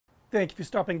Thank you for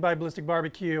stopping by Ballistic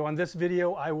Barbecue. On this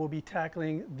video, I will be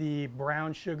tackling the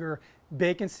brown sugar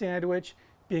bacon sandwich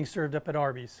being served up at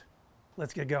Arby's.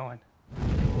 Let's get going.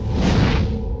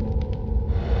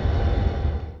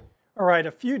 All right,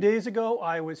 a few days ago,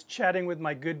 I was chatting with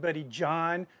my good buddy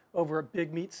John over at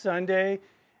Big Meat Sunday,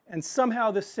 and somehow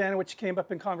this sandwich came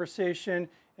up in conversation,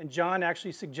 and John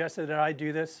actually suggested that I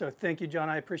do this, so thank you, John,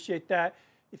 I appreciate that.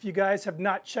 If you guys have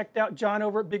not checked out John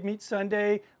over at Big Meat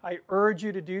Sunday, I urge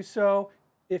you to do so.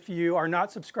 If you are not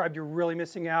subscribed, you're really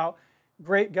missing out.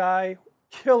 Great guy,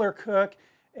 killer cook,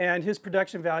 and his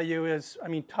production value is, I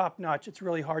mean, top notch. It's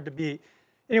really hard to beat.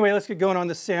 Anyway, let's get going on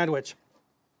this sandwich.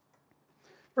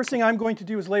 First thing I'm going to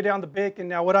do is lay down the bacon.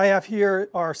 Now what I have here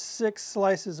are 6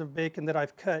 slices of bacon that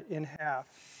I've cut in half.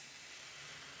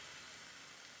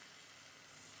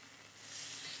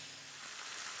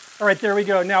 All right, there we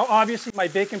go. Now obviously my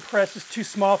bacon press is too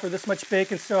small for this much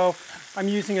bacon, so I'm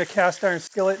using a cast iron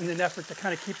skillet in an effort to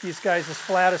kind of keep these guys as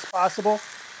flat as possible.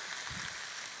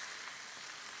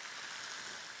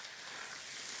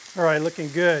 All right, looking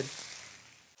good.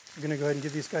 I'm gonna go ahead and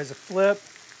give these guys a flip.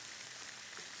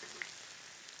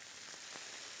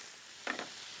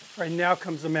 All right, now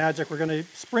comes the magic. We're gonna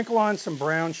sprinkle on some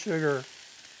brown sugar.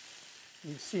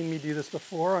 You've seen me do this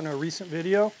before on a recent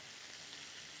video.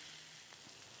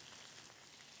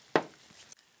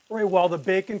 All right, while the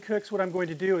bacon cooks, what I'm going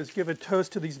to do is give a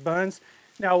toast to these buns.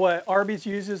 Now what Arby's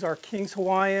uses are King's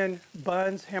Hawaiian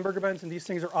buns, hamburger buns, and these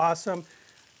things are awesome.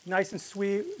 Nice and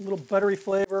sweet, a little buttery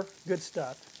flavor, good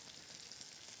stuff.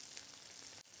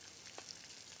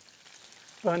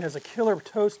 Bun has a killer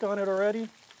toast on it already.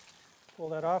 Pull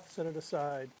that off, set it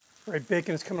aside. All right,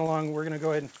 bacon is coming along. We're gonna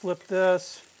go ahead and flip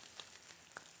this.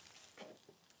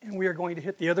 And we are going to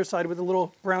hit the other side with a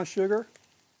little brown sugar.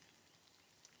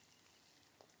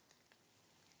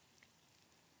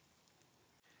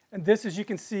 And this, as you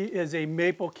can see, is a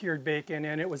maple cured bacon,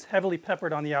 and it was heavily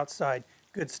peppered on the outside.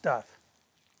 Good stuff.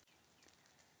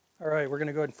 All right, we're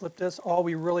gonna go ahead and flip this. All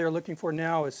we really are looking for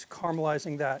now is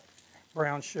caramelizing that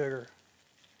brown sugar.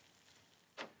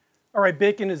 All right,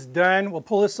 bacon is done. We'll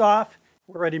pull this off.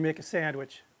 We're ready to make a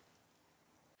sandwich.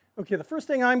 Okay, the first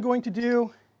thing I'm going to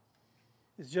do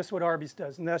is just what Arby's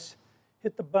does, and that's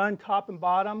hit the bun top and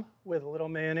bottom with a little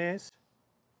mayonnaise.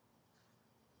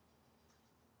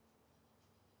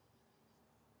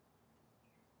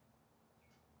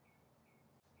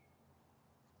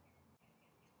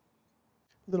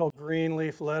 Little green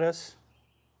leaf lettuce,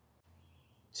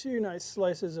 2 nice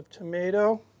slices of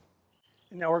tomato,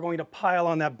 and now we're going to pile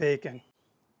on that bacon.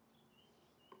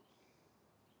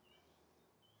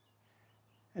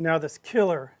 And now this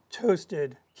killer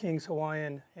toasted King's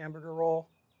Hawaiian hamburger roll.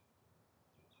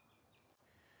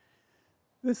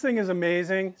 This thing is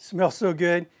amazing, smells so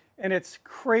good, and it's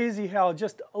crazy how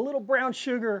just a little brown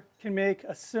sugar can make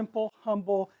a simple,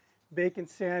 humble bacon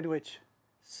sandwich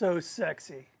so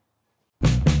sexy.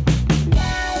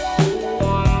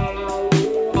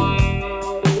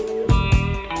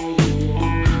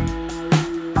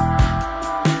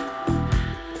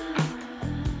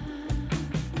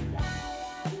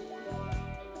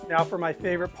 Now for my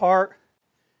favorite part.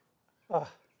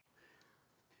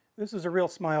 This is a real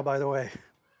smile, by the way.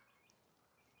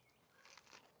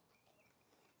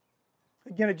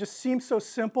 Again, it just seems so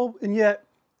simple, and yet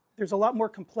there's a lot more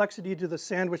complexity to the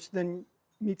sandwich than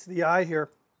meets the eye here.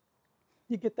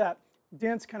 You get that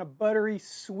dense kind of buttery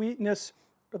sweetness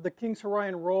of the King's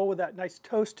Hawaiian roll with that nice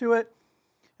toast to it.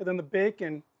 And then the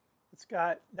bacon, it's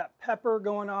got that pepper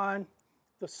going on,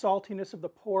 the saltiness of the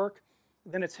pork.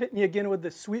 And then it's hitting you again with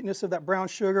the sweetness of that brown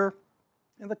sugar.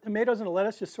 And the tomatoes and the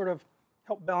lettuce just sort of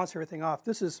help balance everything off.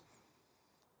 This is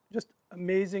just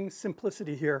amazing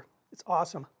simplicity here. It's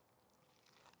awesome.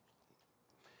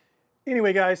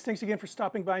 Anyway, guys, thanks again for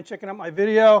stopping by and checking out my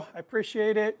video. I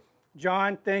appreciate it.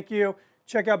 John, thank you.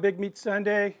 Check out Big Meat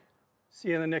Sunday. See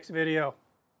you in the next video.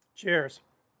 Cheers.